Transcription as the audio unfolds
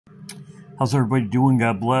How's everybody doing?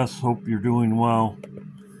 God bless. Hope you're doing well.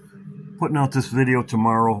 Putting out this video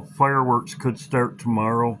tomorrow. Fireworks could start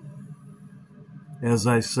tomorrow. As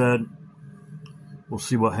I said, we'll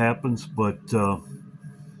see what happens. But the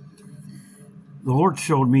Lord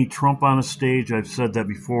showed me Trump on a stage. I've said that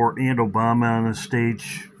before. And Obama on a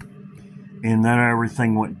stage. And then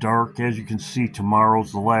everything went dark. As you can see,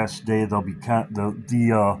 tomorrow's the last day. They'll be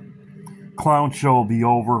the clown show will be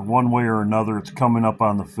over one way or another. It's coming up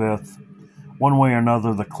on the 5th. One way or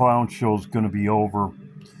another, the clown show is going to be over.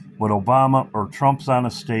 But Obama or Trump's on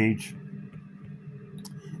a stage,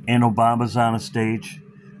 and Obama's on a stage.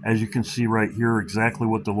 As you can see right here, exactly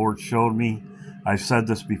what the Lord showed me. I've said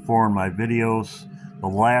this before in my videos. The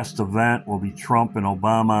last event will be Trump and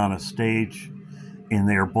Obama on a stage, and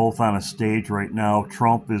they are both on a stage right now.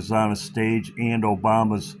 Trump is on a stage, and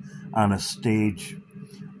Obama's on a stage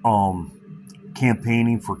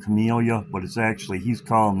campaigning for Camellia, but it's actually, he's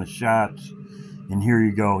calling the shots. And here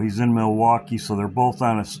you go. He's in Milwaukee, so they're both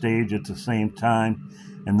on a stage at the same time.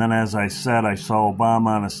 And then, as I said, I saw Obama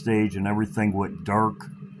on a stage, and everything went dark.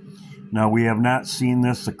 Now, we have not seen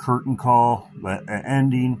this, the curtain call, the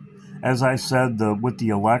ending. As I said, with the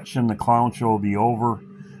election, the clown show will be over.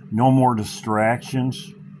 No more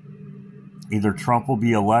distractions. Either Trump will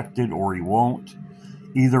be elected or he won't.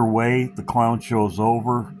 Either way, the clown show is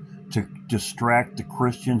over to distract the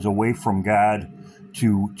Christians away from God,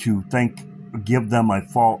 to give them a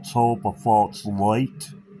false hope, a false light.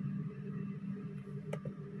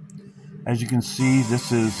 As you can see,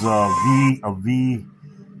 this is V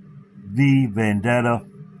Vendetta.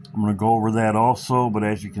 I'm going to go over that also, but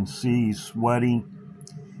as you can see, he's sweating.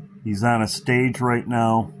 He's on a stage right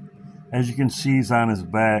now. As you can see, he's on his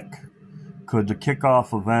back. Could the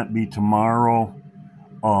kickoff event be tomorrow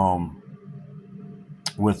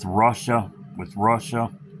with Russia?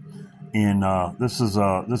 And this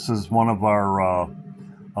is one of our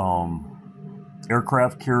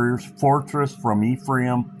aircraft carriers, Fortress from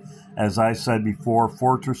Ephraim. As I said before,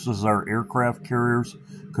 Fortresses are aircraft carriers.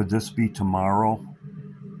 Could this be tomorrow?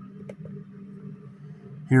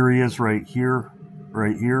 Here he is right here.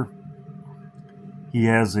 He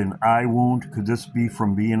has an eye wound. Could this be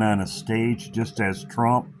from being on a stage just as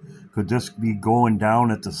Trump? Could this be going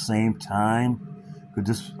down at the same time? Could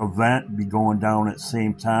this event be going down at the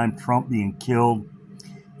same time? Trump being killed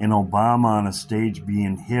and Obama on a stage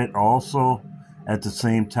being hit also at the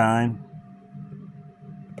same time?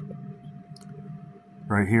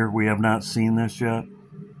 Right here, we have not seen this yet.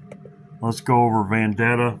 Let's go over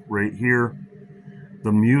Vendetta right here.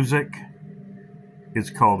 The music is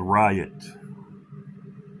called Riot.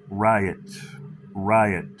 Riot.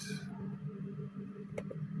 Riot.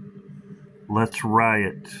 Let's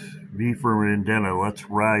riot. V for Vendetta. Let's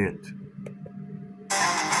riot.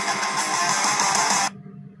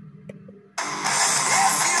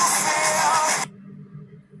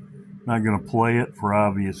 Not going to play it for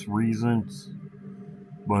obvious reasons,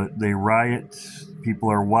 but they riot.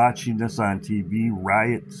 People are watching this on TV.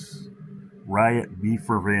 Riots. Riot. V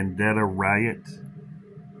for Vendetta. Riot.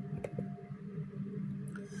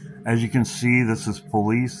 As you can see, this is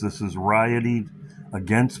police. This is rioting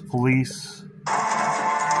against police.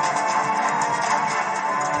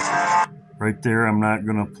 Right there, I'm not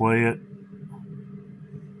going to play it.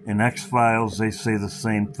 In X-Files, they say the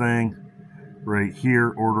same thing. Right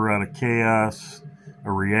here, order out of chaos,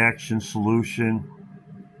 a reaction solution.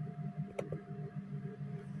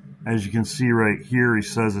 As you can see right here, he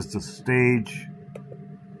says it's a stage.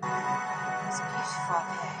 It's beautiful up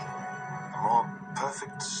here. A more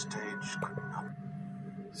perfect stage could not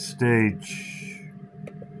Stage.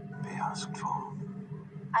 be asked for.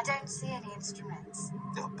 I don't see any instruments.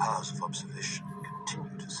 Your powers of observation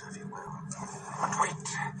continue to serve you well. But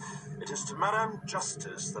wait, it is to Madame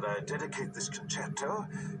Justice that I dedicate this concerto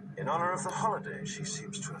in honor of the holiday she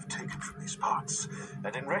seems to have taken from these parts,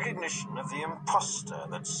 and in recognition of the impostor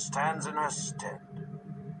that stands in her stead.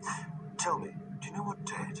 Tell me, do you know what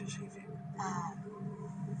day it is, Evie?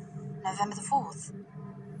 November the 4th.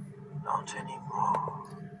 Not anymore.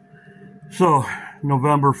 So,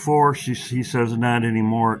 November 4th, he says not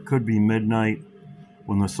anymore. It could be midnight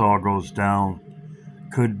when this all goes down.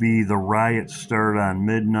 Could be the riots start on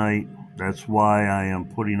midnight. That's why I am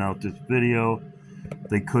putting out this video.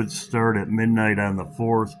 They could start at midnight on the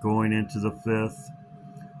 4th, going into the 5th.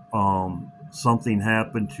 Something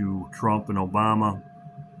happened to Trump and Obama,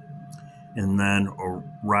 and then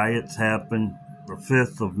riots happen the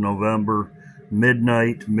 5th of November,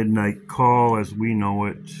 midnight call as we know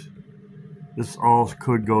it. This all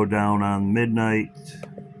could go down on midnight.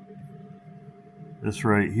 This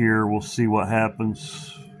right here, we'll see what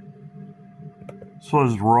happens. This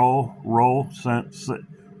was Ro. Ro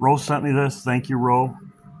sent me this. Thank you, Ro.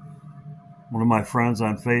 One of my friends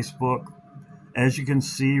on Facebook. As you can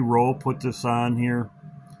see, Ro put this on here.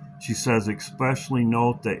 She says, especially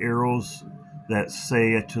note the arrows that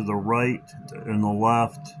say to the right and the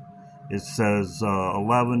left. It says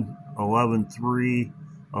 11, 11-3,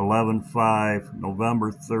 11-5,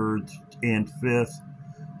 November 3rd and 5th.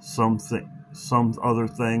 Some other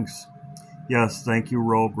things. Yes, thank you,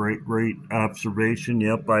 Ro. Great observation.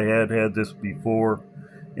 Yep, I had this before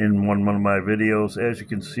in one of my videos. As you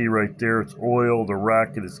can see right there, it's oil. The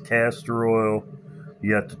rocket is castor oil.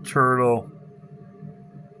 You got the turtle.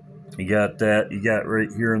 You got that. You got right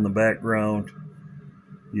here in the background.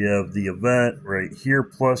 You have the event right here.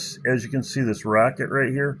 Plus, as you can see, this rocket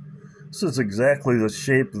right here. This is exactly the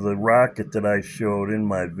shape of the rocket that I showed in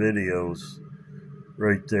my videos.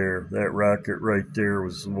 Right there. That rocket right there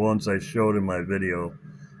was the ones I showed in my video.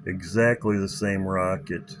 Exactly the same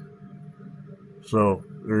rocket. So,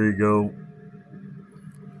 there you go.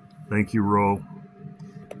 Thank you, Ro.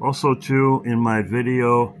 Also, too, in my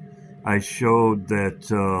video, I showed that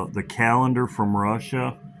the calendar from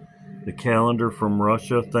Russia. The calendar from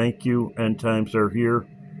Russia. Thank you. End times are here.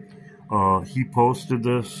 He posted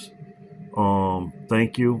this.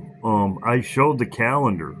 Thank you. I showed the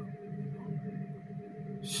calendar.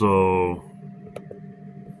 So.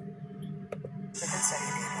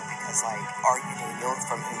 Because, like, are you Daniel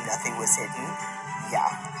from whom nothing was hidden? Yeah.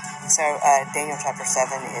 So, Daniel chapter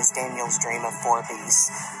 7 is Daniel's dream of 4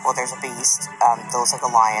 beasts. Well, there's a beast that looks like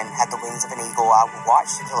a lion, had the wings of an eagle. I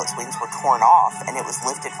watched until its wings were torn off, and it was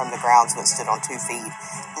lifted from the ground so it stood on 2 feet,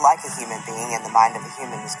 like a human being, and the mind of a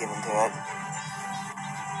human was given to it.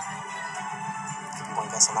 If you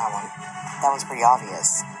want to guess on that one. That one's pretty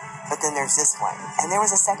obvious. But then there's this one, and there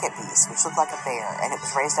was a second beast, which looked like a bear, and it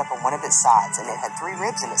was raised up on one of its sides, and it had 3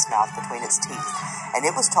 ribs in its mouth between its teeth, and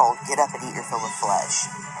it was told, get up and eat your fill of flesh.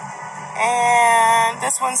 And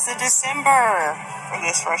this one's the December for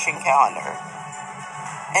this Russian calendar.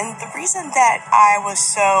 And the reason that I was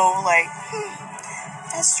so, like,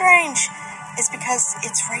 that's strange, is because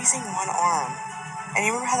it's raising one arm. And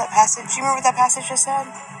you remember how that passage, do you remember what that passage just said?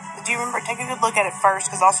 Do you remember, take a good look at it first,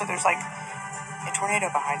 because also there's, like, a tornado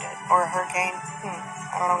behind it, or a hurricane.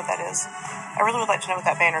 I don't know what that is. I really would like to know what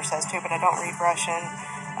that banner says too, but I don't read Russian.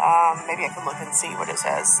 Maybe I can look and see what it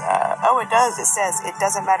says. Oh, it does. It says, it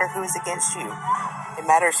doesn't matter who is against you. It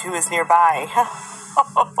matters who is nearby.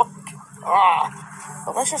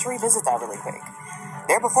 But let's just revisit that really quick.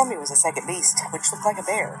 There before me was a second beast, which looked like a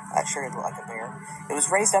bear. That sure did look like a bear. It was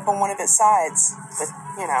raised up on one of its sides with,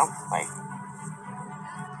 you know, like...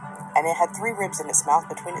 And it had 3 ribs in its mouth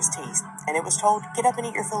between its teeth, and it was told, get up and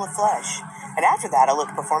eat your fill of flesh. And after that, I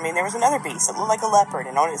looked before me, and there was another beast that looked like a leopard,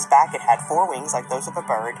 and on its back it had 4 wings like those of a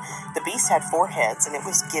bird. The beast had 4 heads, and it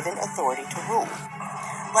was given authority to rule.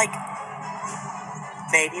 Like,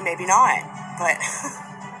 maybe, maybe not, but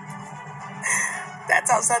that's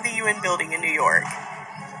outside the UN building in New York.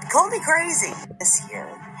 Call me crazy. This here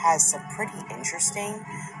has some pretty interesting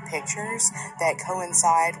pictures that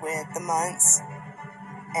coincide with the months.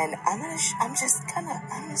 And I'm just gonna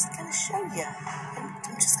show you.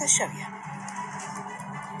 I'm just gonna show you.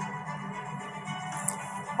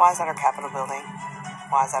 Why is that our Capitol building?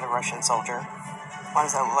 Why is that a Russian soldier? Why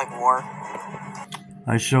does that look like war?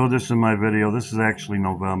 I showed this in my video. This is actually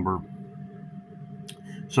November.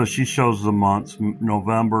 So she shows the months.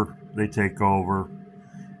 November, they take over.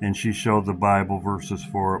 And she showed the Bible verses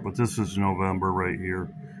for it. But this is November right here.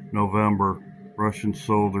 November. Russian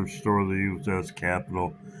soldiers store the youth as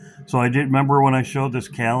capital. So I did remember when I showed this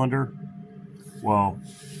calendar. Well,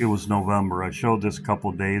 it was November. I showed this a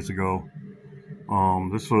couple days ago.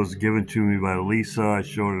 This was given to me by Lisa. I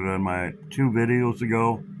showed it on my 2 videos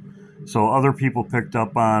ago. So other people picked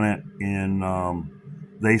up on it, and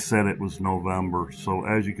they said it was November. So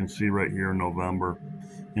as you can see right here, November.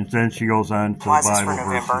 And then she goes on to the Bible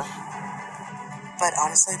verses. But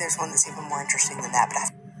honestly, there's one that's even more interesting than that.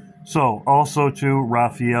 But so, also to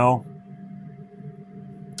Raphael.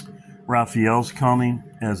 Raphael's coming.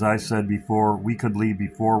 As I said before, we could leave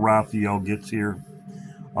before Raphael gets here.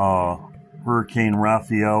 Hurricane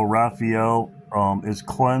Raphael. Raphael is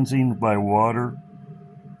cleansing by water.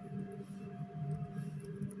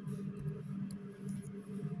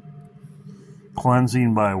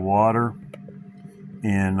 Cleansing by water.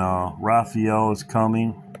 And Raphael is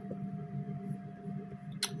coming,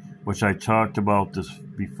 which I talked about this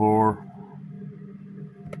before.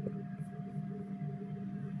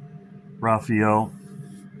 Raphael,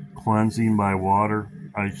 cleansing by water.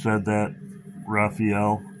 I said that,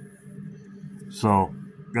 Raphael. So,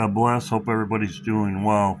 God bless. Hope everybody's doing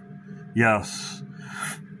well. Yes.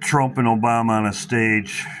 Trump and Obama on a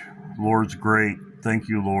stage. Lord's great. Thank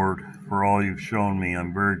you, Lord, for all you've shown me.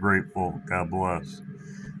 I'm very grateful. God bless.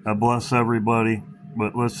 God bless everybody.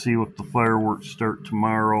 But let's see if the fireworks start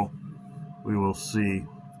tomorrow. We will see.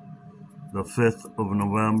 The 5th of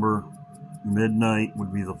November, midnight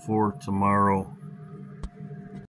would be the 4th tomorrow.